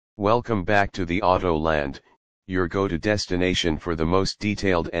Welcome back to the Autoland, your go-to destination for the most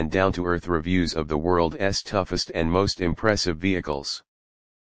detailed and down-to-earth reviews of the world's toughest and most impressive vehicles.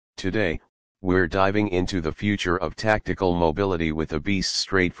 Today, we're diving into the future of tactical mobility with a beast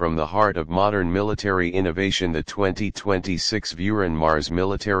straight from the heart of modern military innovation, the 2026 Vuren Mars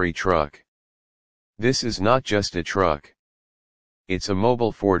military truck. This is not just a truck. It's a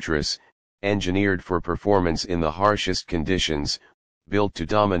mobile fortress, engineered for performance in the harshest conditions, built to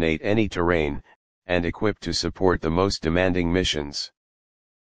dominate any terrain, and equipped to support the most demanding missions.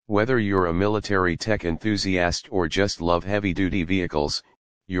 Whether you're a military tech enthusiast or just love heavy-duty vehicles,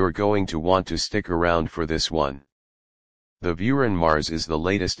 you're going to want to stick around for this one. The Vuren Mars is the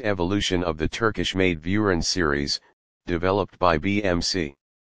latest evolution of the Turkish-made Vuren series, developed by BMC.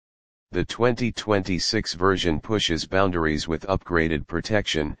 The 2026 version pushes boundaries with upgraded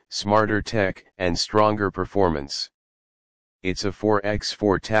protection, smarter tech, and stronger performance. It's a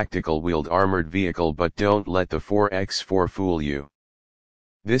 4x4 tactical wheeled armored vehicle, but don't let the 4x4 fool you.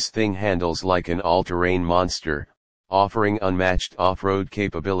 This thing handles like an all-terrain monster, offering unmatched off-road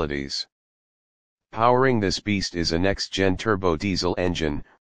capabilities. Powering this beast is a next-gen turbo diesel engine,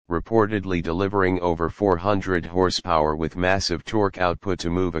 reportedly delivering over 400 horsepower with massive torque output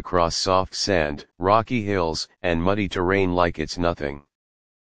to move across soft sand, rocky hills, and muddy terrain like it's nothing.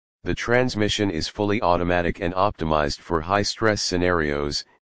 The transmission is fully automatic and optimized for high-stress scenarios,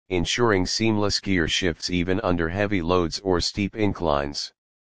 ensuring seamless gear shifts even under heavy loads or steep inclines.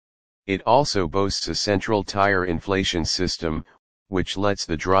 It also boasts a central tire inflation system, which lets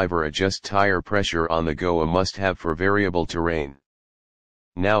the driver adjust tire pressure on the go, a must-have for variable terrain.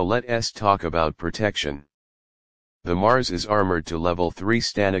 Now let's talk about protection. The Mars is armored to level 3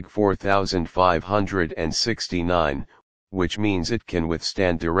 STANAG 4569, which means it can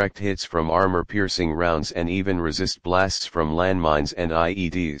withstand direct hits from armor-piercing rounds and even resist blasts from landmines and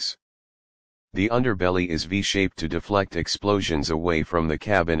IEDs. The underbelly is V-shaped to deflect explosions away from the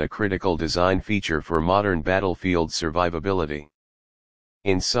cabin, a critical design feature for modern battlefield survivability.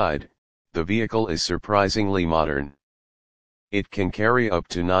 Inside, the vehicle is surprisingly modern. It can carry up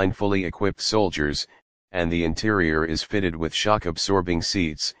to 9 fully equipped soldiers, and the interior is fitted with shock-absorbing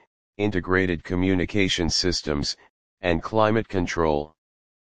seats, integrated communication systems, and climate control.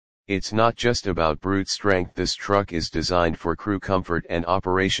 It's not just about brute strength. This truck is designed for crew comfort and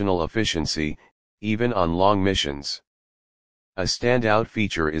operational efficiency, even on long missions. A standout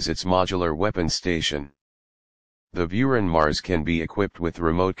feature is its modular weapon station. The Vuren Mars can be equipped with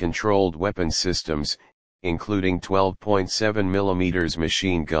remote-controlled weapon systems, including 12.7mm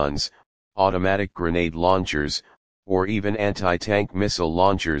machine guns, automatic grenade launchers, or even anti-tank missile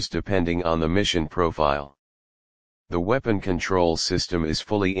launchers depending on the mission profile. The weapon control system is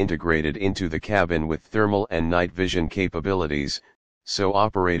fully integrated into the cabin with thermal and night vision capabilities, so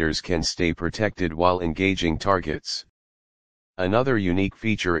operators can stay protected while engaging targets. Another unique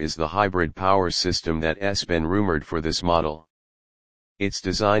feature is the hybrid power system that's been rumored for this model. It's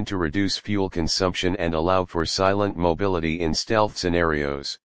designed to reduce fuel consumption and allow for silent mobility in stealth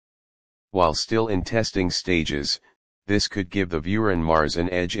scenarios. While still in testing stages, this could give the Vuren Mars an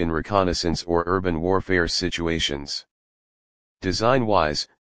edge in reconnaissance or urban warfare situations. Design-wise,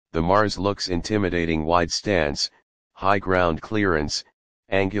 the Mars looks intimidating: wide stance, high ground clearance,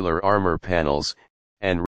 angular armor panels, and